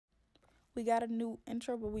We got a new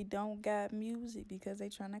intro, but we don't got music because they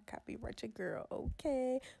trying to copyright your girl.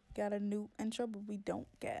 Okay, we got a new intro, but we don't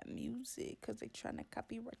got music because they trying to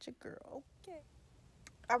copyright your girl. Okay.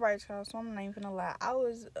 All right, y'all. So I'm not even gonna lie. I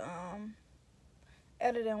was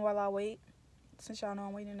editing while I wait, since y'all know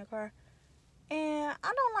I'm waiting in the car, and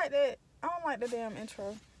I don't like that. I don't like the damn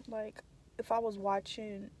intro. Like, if I was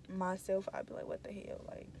watching myself, I'd be like, what the hell,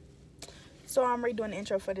 like. So I'm redoing the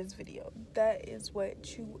intro for this video. That is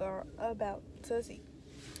what you are about to see.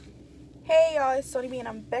 Hey y'all, it's Sony B and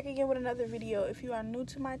I'm back again with another video. If you are new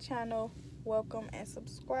to my channel, welcome and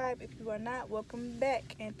subscribe. If you are not, welcome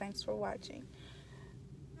back and thanks for watching.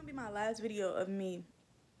 It's gonna be my last video of me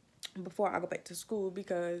before I go back to school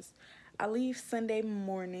because I leave Sunday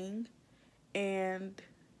morning and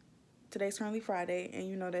today's currently Friday, and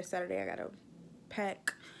you know that Saturday I gotta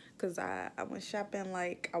pack because I went shopping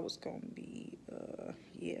like I was gonna be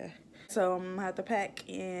yeah. So I'm gonna have to pack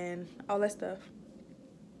and all that stuff.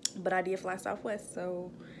 But I did fly Southwest,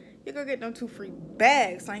 so you go get them 2 free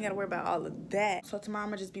bags, so I ain't gotta worry about all of that. So tomorrow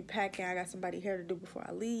I'm gonna just be packing. I got somebody here to do before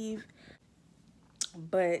I leave.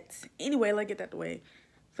 But anyway, let's get that the way.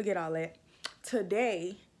 Forget all that.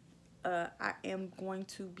 Today, I am going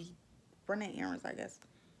to be running errands, I guess.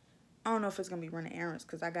 I don't know if it's gonna be running errands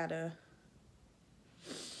because I gotta,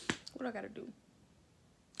 what do I gotta do?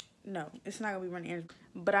 No, it's not gonna be running errands.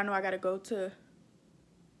 But I know I gotta go to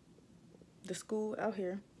the school out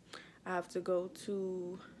here. I have to go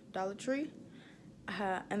to Dollar Tree.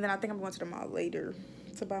 And then I think I'm going to the mall later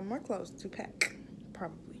to buy more clothes to pack.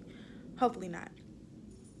 Probably. Hopefully not.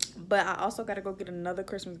 But I also got to go get another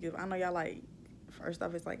Christmas gift. I know y'all like, first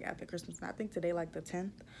off, it's like after Christmas. And I think today like the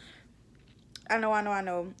 10th. I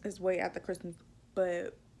know. It's way after Christmas.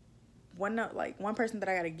 But one person that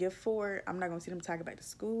I got a gift for, I'm not going to see them till I get back to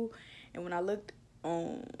school. And when I looked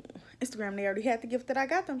on Instagram, they already had the gift that I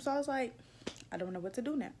got them. So I was like, I don't know what to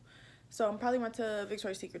do now. So I'm probably went to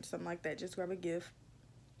Victoria's Secret or something like that. Just grab a gift.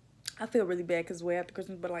 I feel really bad because way after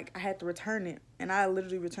Christmas, but like I had to return it, and I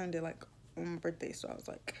literally returned it like on my birthday. So I was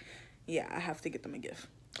like, yeah, I have to get them a gift.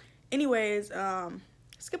 Anyways,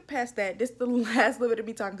 skip past that. This is the last little bit of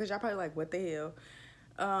me talking because y'all probably like, what the hell?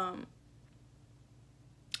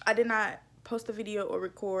 I did not post a video or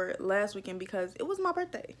record last weekend because it was my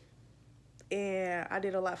birthday, and I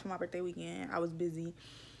did a lot for my birthday weekend. I was busy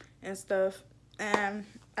and stuff, and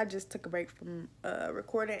I just took a break from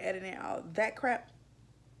recording, editing, all that crap.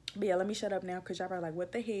 But yeah, let me shut up now because y'all probably like,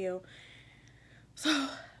 what the hell? So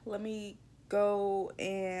let me go,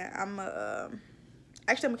 and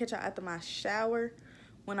actually I'm gonna catch y'all after my shower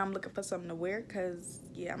when I'm looking for something to wear, because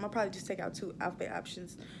yeah, I'm gonna probably just take out 2 outfit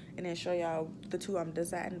options and then show y'all the 2 I'm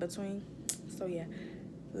deciding between. So yeah,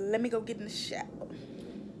 let me go get in the shower.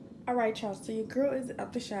 All right, y'all, so your girl is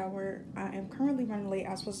out the shower. I am currently running late.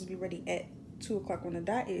 I was supposed to be ready at 2 o'clock on the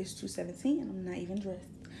dot. It is 2:17 and I'm not even dressed.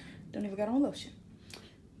 Don't even got on lotion.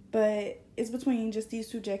 But it's between just these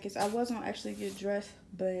 2 jackets. I was gonna actually get dressed,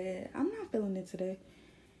 but I'm not feeling it today.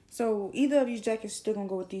 So either of these jackets still gonna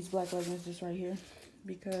go with these black leggings just right here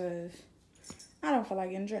because I don't feel like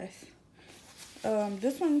getting dressed.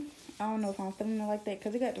 This one, I don't know if I'm feeling it like that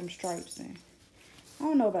because it got them stripes in. I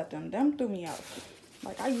don't know about them. Them threw me out.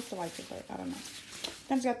 Like, I used to like it, but I don't know.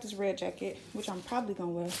 Then I got this red jacket, which I'm probably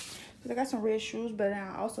gonna wear because I got some red shoes, but then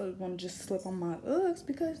I also want to just slip on my Uggs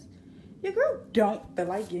because your girl don't feel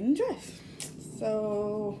like getting dressed.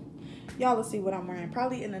 So y'all will see what I'm wearing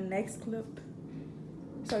probably in the next clip.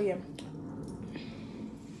 So yeah.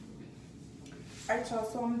 Alright, y'all,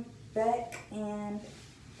 so I'm back and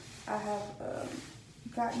I have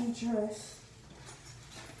gotten dressed,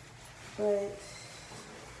 but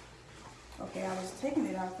okay, I was taking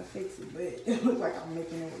it out to fix it, but it looks like I'm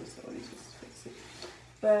making it worse, so let me just fix it.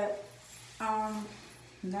 But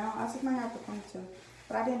now I took my hair out the ponytail,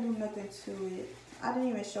 but I didn't do nothing to it. I didn't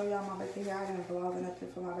even show y'all my birthday hair. I didn't vlog or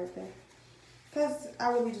nothing for my birthday because I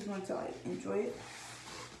really just wanted to like enjoy it,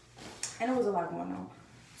 and it was a lot going on.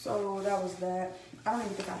 So that was that. I don't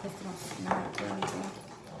even think I posted on Snap or anything.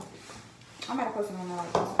 I might have posted on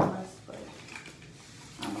like Instagram, but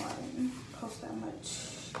I know I didn't post that much.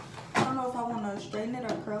 I don't know if I want to straighten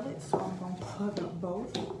it or curl it, so I'm gonna plug up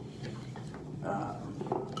both.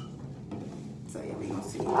 So yeah, we gonna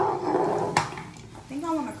see. I think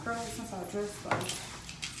I want to curl it since I dressed like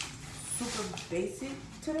super basic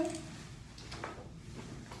today,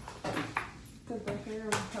 because the hair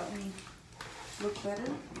will help me look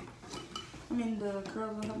better. I mean, the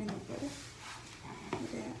curls will help me look better.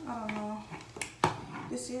 Okay, I don't know.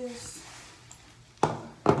 This is, oh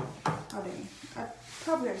dang, I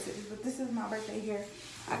probably already said this, but this is my birthday hair.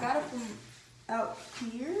 I got it from out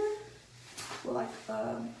here with like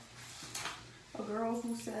a girl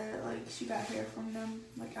who said like she got hair from them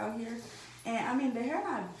like out here, and I mean the hair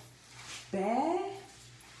not bad,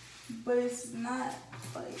 but it's not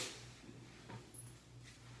like,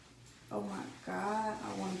 oh my god,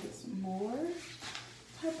 I want to get some more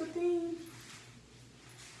type of thing,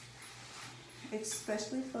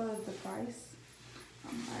 especially for the price.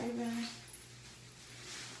 I'm not even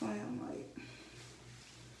playing. Like,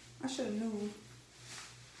 I should have knew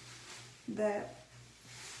that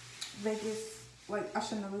Vegas, like, I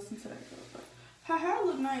shouldn't have listened to that girl, but her hair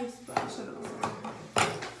looked nice, but I should have listened to her.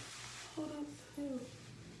 Hold up, too.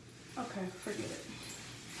 Okay, forget it.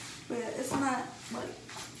 But yeah, it's not, like,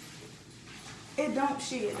 it don't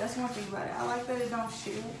shed. That's one thing about it. I like that it don't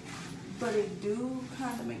shed, but it do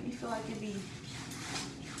kind of make me feel like it be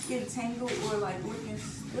getting tangled or, like, looking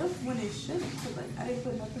stiff when it shouldn't, because, like, I didn't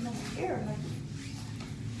put nothing on my hair or nothing.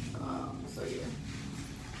 So, yeah.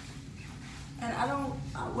 And I don't,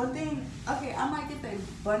 one thing, okay, I might get the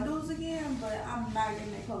bundles again, but I'm not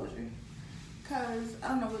getting that closure. Because I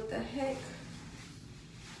don't know what the heck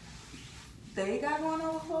they got going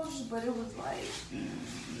on with closures, but it was like,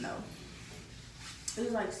 no. It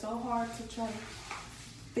was like so hard to try to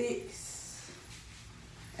fix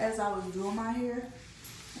as I was doing my hair.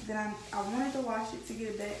 Then I wanted to wash it to get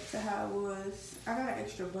it back to how it was. I got an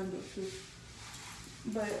extra bundle too.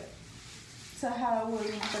 But to how it was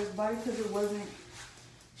when I first bought it, because it wasn't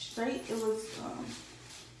straight, it was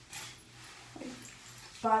like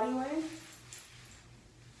body wave.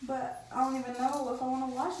 But I don't even know if I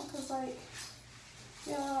want to wash it, because like,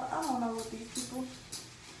 yeah, I don't know with these people.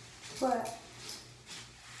 But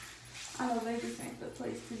I know Vegas ain't the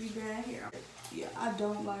place to be bad here. Yeah, I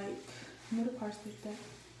don't like middle parts like that.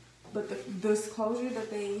 But this closure that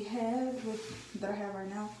they have, that I have right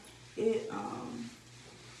now, it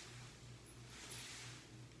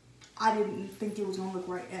I didn't think it was gonna look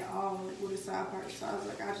right at all, like with the side part. So I was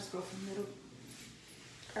like, I'll just go for the middle.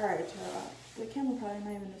 All right, y'all. The camera probably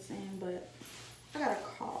not even the same, but I got a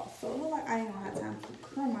call, so it look like I ain't gonna have time to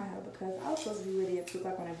curl my hair, because I was supposed to be ready at 2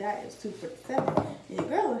 o'clock on a diet. It's 2:47, and your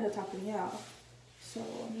girl over here talking to y'all. So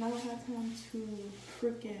I'm not gonna have time to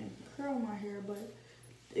freaking curl my hair, but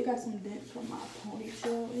it got some dents from my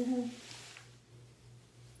ponytail in here.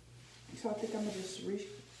 So I think I'm gonna just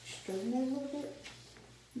straighten it a little bit.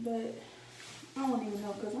 But I don't even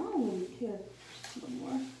know, because I don't really care no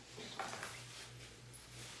more.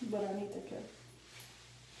 But I need to care.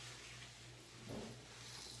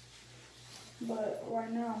 But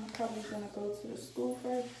right now I'm probably gonna go to the school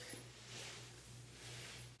first.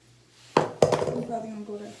 I'm probably gonna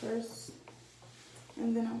go there first.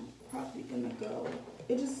 And then I'm probably gonna go.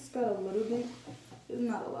 It just got a little bit. It's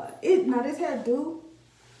not a lot. Now this hair do.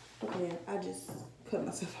 Okay, I just cut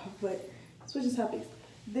myself off, but switching topics.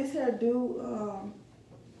 This hair do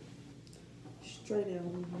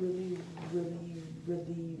straighten really, really,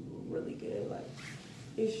 really, really good. Like,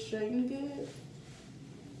 it's straightened good.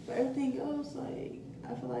 But everything else, like,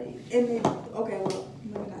 I feel like, and then, okay, well,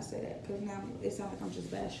 let me not say that, because now it sounds like I'm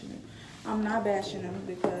just bashing them. I'm not bashing them,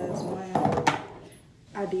 because when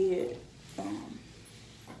I did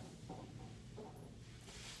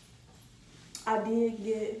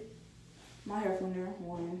get my hair from there,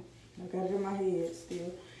 one, I got it in my head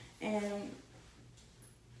still, and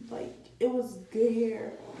like, it was good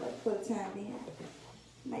hair, like, for the time being.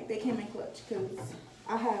 Like, they came in clutch, because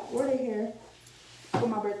I had ordered hair for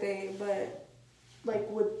my birthday, but like,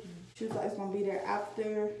 she was like, it's gonna be there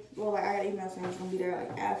after. Well, like, I got email saying it's gonna be there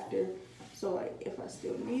like after. So like, if I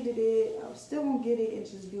still needed it, I was still gonna get it and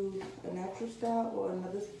just do a natural style or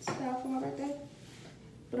another style for my birthday.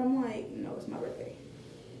 But I'm like, no, it's my birthday.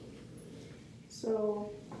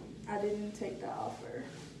 So I didn't take the offer,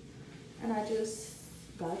 and I just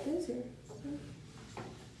got this here.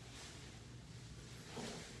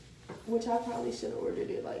 Which I probably should have ordered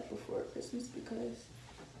it like before Christmas, because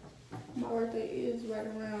my birthday is right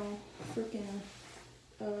around freaking,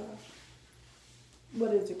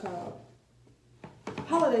 what is it called?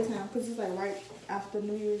 Holiday time, because it's like right after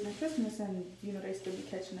New Year's and Christmas, and you know, they still be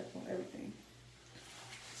catching up on everything.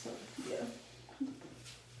 So, yeah.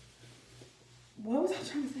 What was I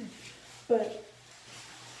trying to say? But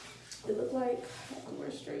it looked like I can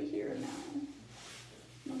wear straight here now.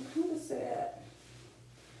 I'm kind of sad.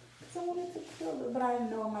 I wanted to curl it, but I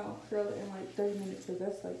know I'm not gonna curl it in like 30 minutes, because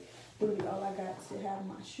that's like literally all I got to have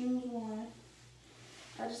my shoes on.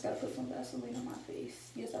 I just gotta put some Vaseline on my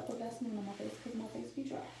face. Yes, I put Vaseline on my face because my face be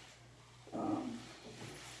dry.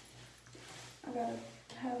 I gotta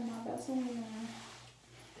have my Vaseline on,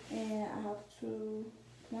 and I have to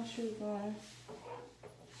put my shoes on,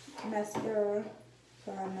 mascara,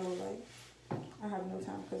 so I know like I have no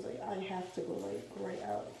time because like I have to go like right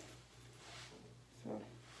out. So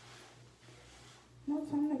no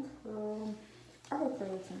time to curl. I could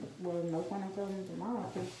curl it tomorrow. Well, no point in curling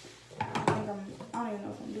tomorrow because I don't even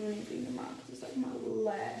know if I'm doing anything tomorrow because it's like my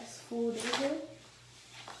last full day here.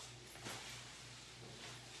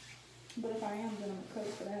 But if I am, then I'm gonna cut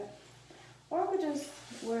it for that. Or I could just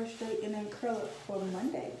wear it straight and then curl it for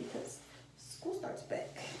Monday because school starts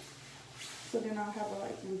back. So then I'll have a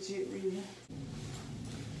like legit reason.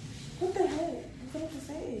 What the heck? What's I supposed to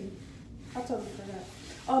say? I totally forgot.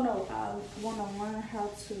 Oh no, I want to learn how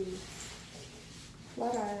to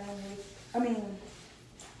flat iron with, I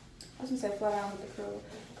was gonna say flat iron with the curl.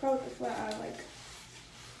 Curl with the flat iron, like,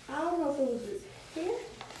 I don't know if it was this hair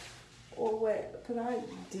or what, because I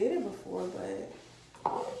did it before, but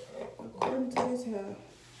according to this hair,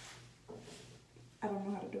 I don't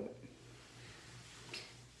know how to do it.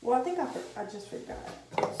 Well, I think I just forgot,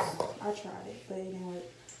 because I tried it, but anyway,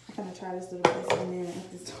 I'm gonna try this little piece and then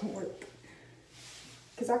if this don't work.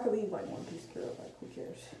 Because I could leave like one piece curl, like who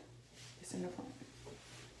cares? It's in the front.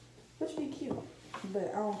 Which would be cute, but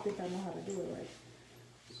I don't think I know how to do it right.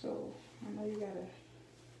 So, I know you gotta,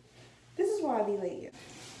 this is why I be late.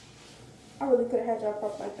 I really could have had y'all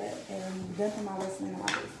pop like that and then put my Vaseline on my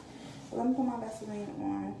face. So let me put my Vaseline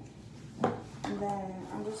on, and then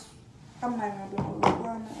I'm not even gonna do no lip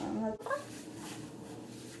liner.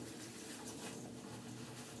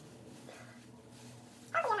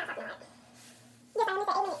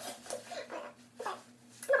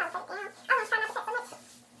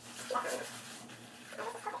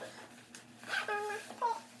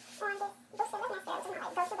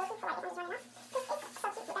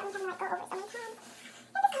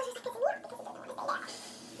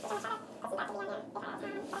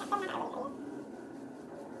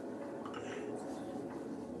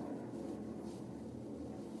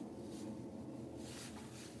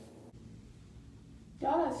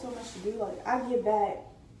 Y'all have so much to do. Like, I get back,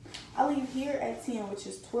 I leave here at 10, which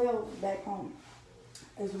is 12 back home.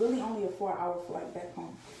 It's really only a 4-hour flight back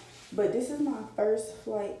home. But this is my first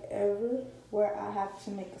flight ever where I have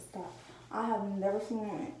to make a stop. I have never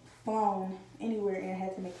flown anywhere and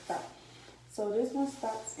had to make a stop. So this one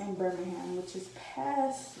stops in Birmingham, which is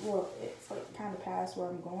past, well, it's like kind of past where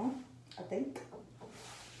I'm going, I think.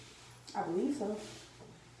 I believe so.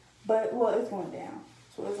 But, well, it's going down.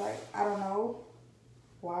 So it's like, I don't know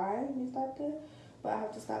why we stopped there, but I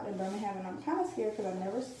have to stop in Birmingham, and I'm kind of scared because I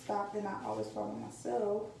never stopped and I always follow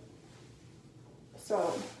myself.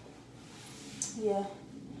 So, yeah,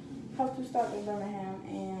 I have to stop in Birmingham,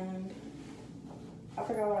 and I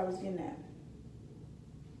forgot what I was getting at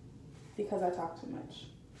because I talk too much.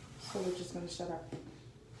 So we're just gonna shut up.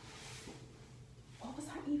 What was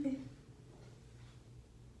I even?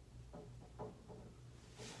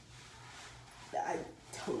 I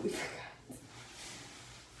totally forgot.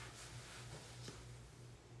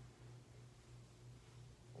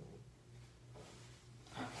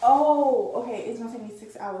 Oh, okay, it's gonna take me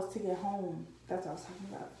 6 hours to get home. That's what I was talking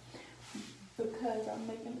about. Because I'm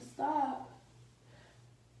making a stop.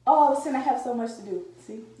 Oh, I was saying I have so much to do.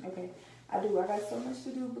 See? Okay. I do. I got so much to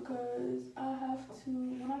do because I have to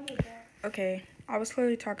when I get back. Okay, I was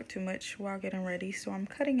clearly talking too much while getting ready, so I'm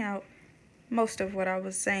cutting out most of what I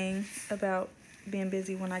was saying about being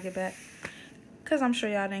busy when I get back. Because I'm sure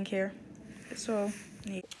y'all didn't care. So,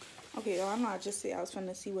 yeah. Okay, y'all, I know I just said I was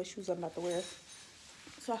finna see what shoes I'm about to wear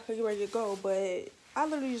so I could get ready to go, but I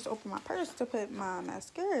literally just opened my purse to put my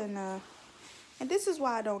mascara in and this is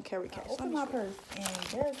why I don't carry cash. I opened my purse and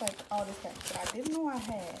there's like all this cash that I didn't know I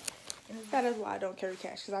had. And that is why I don't carry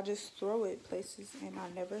cash, because I just throw it places and I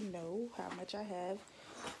never know how much I have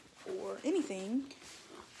or anything.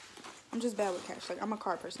 I'm just bad with cash. Like, I'm a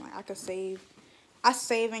card person. Like, I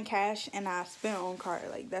save in cash and I spend on card.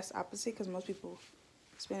 Like, that's opposite, because most people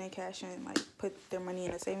spend in cash and like put their money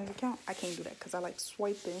in a savings account. I can't do that because I like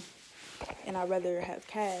swiping, and I'd rather have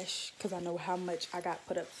cash because I know how much I got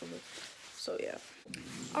put up for it. So yeah.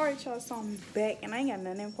 Alright, y'all, so I'm back and I ain't got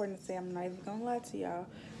nothing important to say. I'm not even gonna lie to y'all,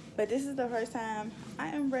 but this is the first time I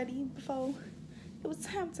am ready before it was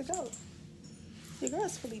time to go. Your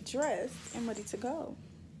girl's fully dressed and ready to go.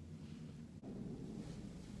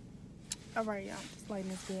 Alright, y'all, this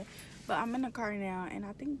lighting is good. But I'm in the car now, and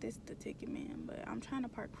I think this is the ticket man. But I'm trying to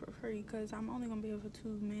park for free because I'm only going to be here for 2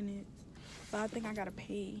 minutes. But I think I got to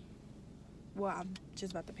pay. Well, I'm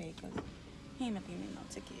just about to pay because he ain't making me no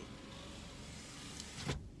ticket.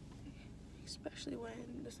 Especially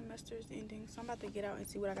when the semester is ending. So I'm about to get out and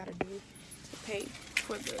see what I got to do to pay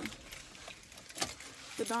for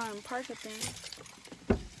the darn parking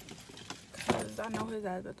thing. Because I know his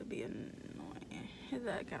ass about to be annoying. His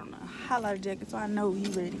ass got on a highlighter jacket, so I know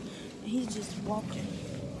he's ready. And he's just walking.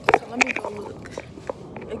 So let me go look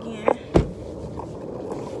again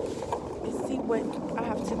and see what I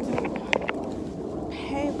have to do.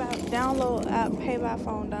 Download app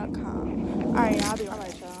paybyphone.com. Alright,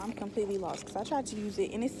 y'all. I'm completely lost because I tried to use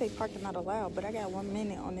it and it say parking not allowed, but I got 1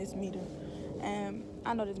 minute on this meter. And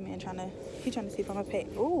I know this man trying to see if I'm gonna pay.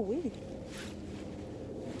 Ooh, wee.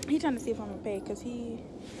 He trying to see if I'm gonna pay because he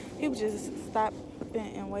was just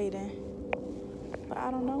stopping and waiting. But I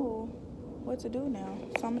don't know what to do now.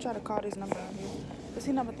 So I'm gonna try to call this number out here. Because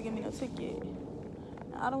he's not about to give me no ticket.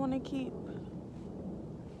 I don't wanna keep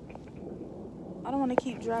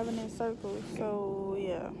driving in circles. So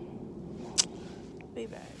yeah. Be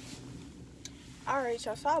back. Alright,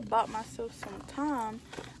 y'all. So I bought myself some time.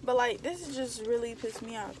 But like this is just really pissed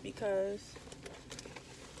me off because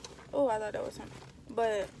oh, I thought that was something.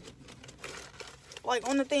 But like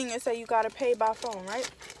on the thing it say you gotta pay by phone, right?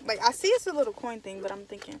 Like I see it's a little coin thing, but I'm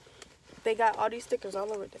thinking they got all these stickers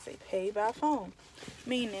all over it that say pay by phone,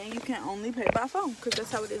 meaning you can only pay by phone because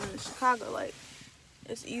that's how it is in Chicago. Like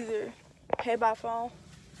it's either pay by phone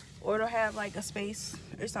or it'll have like a space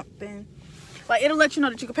or something. Like it'll let you know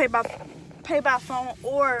that you can pay by phone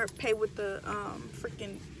or pay with the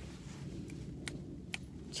freaking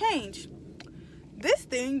change. This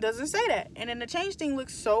thing doesn't say that, and then the change thing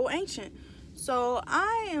looks so ancient. So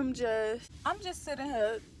I'm just sitting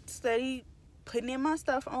here steady putting in my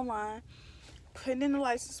stuff online, putting in the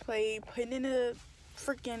license plate, putting in the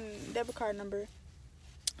freaking debit card number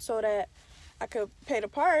so that I could pay the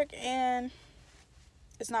park, and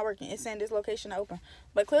it's not working. It's saying this location not open,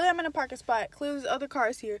 but clearly I'm in a parking spot. Clearly there's other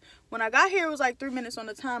cars here. When I got here it was like 3 minutes on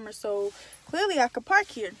the timer, so clearly I could park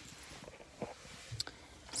here.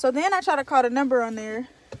 So then I tried to call the number on there,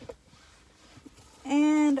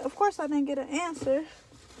 and of course I didn't get an answer,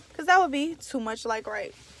 because that would be too much like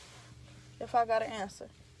right if I got an answer.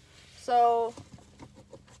 So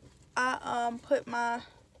I put my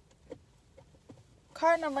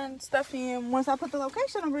car number and stuff in. Once I put the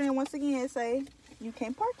location number in, once again it say you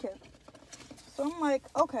can't park here. So I'm like,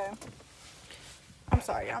 okay, I'm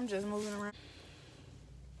sorry, I'm just moving around.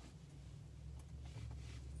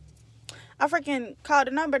 I freaking called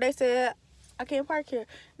the number. They said I can't park here.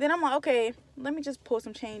 Then I'm like, okay, let me just pull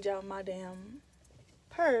some change out of my damn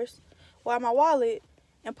purse or my wallet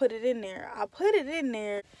and put it in there. I put it in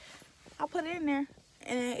there,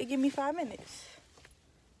 and it gave me 5 minutes.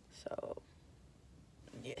 So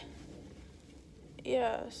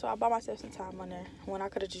yeah, so I bought myself some time on there when I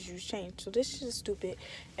could have just used change. So this shit is stupid,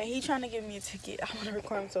 and he trying to give me a ticket. I want to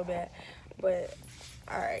record him so bad, but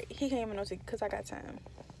all right, he can't give me no ticket because I got time.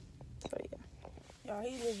 So yeah, y'all,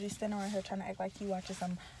 he literally standing around here trying to act like he watching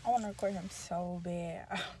something. I want to record him so bad.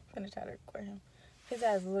 I'm gonna try to record him. His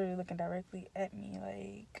ass literally looking directly at me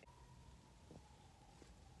like.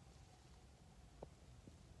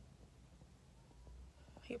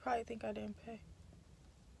 He probably think I didn't pay.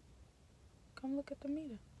 Come look at the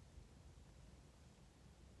meter.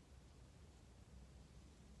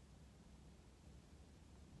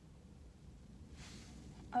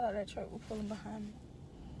 I thought that truck was pulling behind me.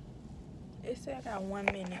 It said I got 1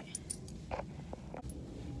 minute.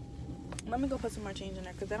 Let me go put some more change in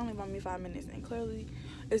there because that only bought me 5 minutes, and clearly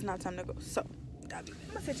it's not time to go. So I'm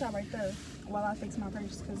gonna sit y'all right there while I fix my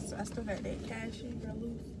purse because I still got that cash in real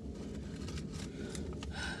loose.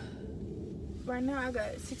 Right now I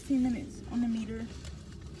got 16 minutes on the meter,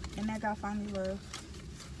 and that got finally left,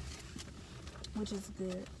 which is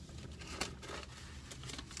good.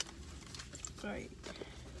 Right.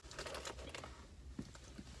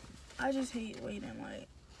 I just hate waiting. Like,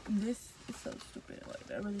 this is so stupid. Like,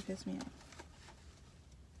 that really pissed me off.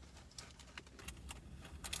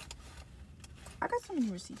 I got so many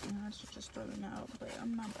receipts and I should just throw them out, but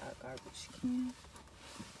I'm not a garbage can.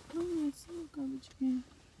 I'm not so garbage can.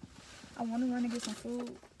 I want to run and get some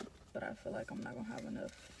food, but I feel like I'm not gonna have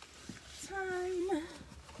enough time.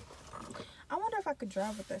 I wonder if I could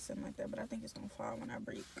drive with that something like that, but I think it's gonna fall when I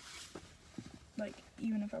brake. Like,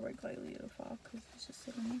 even if I brake lightly, it'll fall because it's just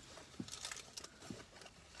sitting there.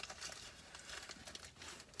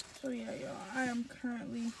 So yeah, y'all, I am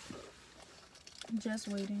currently just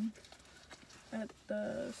waiting at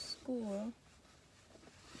the school.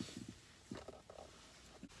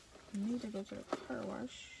 I need to go to the car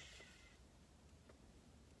wash.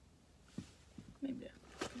 Maybe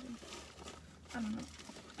I don't know.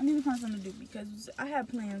 I need to find something to do because I had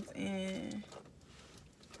plans, and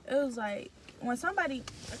it was like when somebody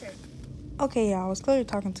okay y'all, I was clearly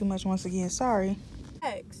talking too much once again, sorry.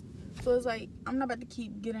 So it's like I'm not about to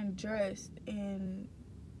keep getting dressed and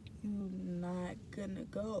you not gonna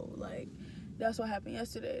go. Like, that's what happened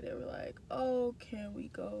yesterday. They were like, oh, can we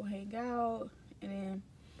go hang out? And then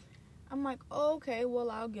I'm like, oh, okay,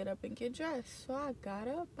 well, I'll get up and get dressed. So I got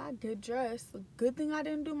up, I get dressed. Good thing I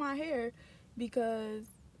didn't do my hair because,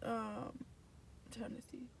 I'm trying to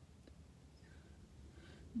see.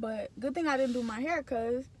 But good thing I didn't do my hair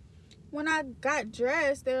because when I got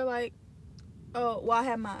dressed, they were like, oh, well, I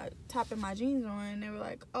had my top and my jeans on, and they were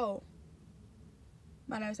like, oh.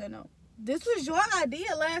 My dad said, no. This was your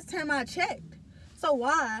idea last time I checked. So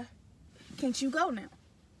why can't you go now?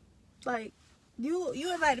 Like, you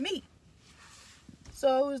invited me.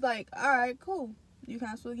 So it was like, all right, cool. You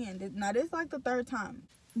cancel again. Now, this is like the third time.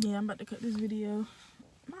 Yeah, I'm about to cut this video.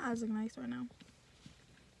 My eyes look nice right now.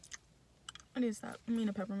 I need to stop. I mean,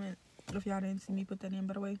 a peppermint. If y'all didn't see me put that in,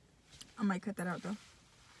 by the way. I might cut that out, though.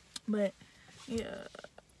 But, yeah.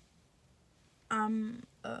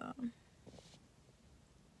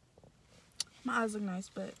 My eyes look nice,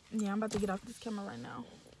 but, yeah, I'm about to get off this camera right now.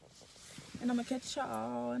 And I'm going to catch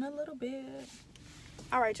y'all in a little bit.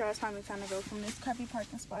 Alright, y'all, it's finally time to go from this crappy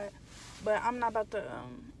parking spot. But I'm not about to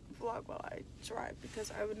vlog while I drive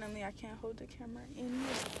because evidently I can't hold the camera in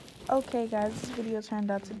here. Okay, guys, this video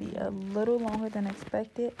turned out to be a little longer than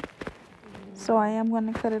expected. So I am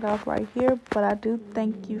going to cut it off right here. But I do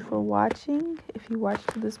thank you for watching. If you watched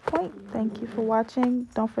to this point, thank you for watching.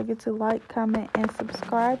 Don't forget to like, comment, and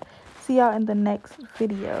subscribe. See y'all in the next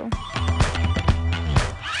video.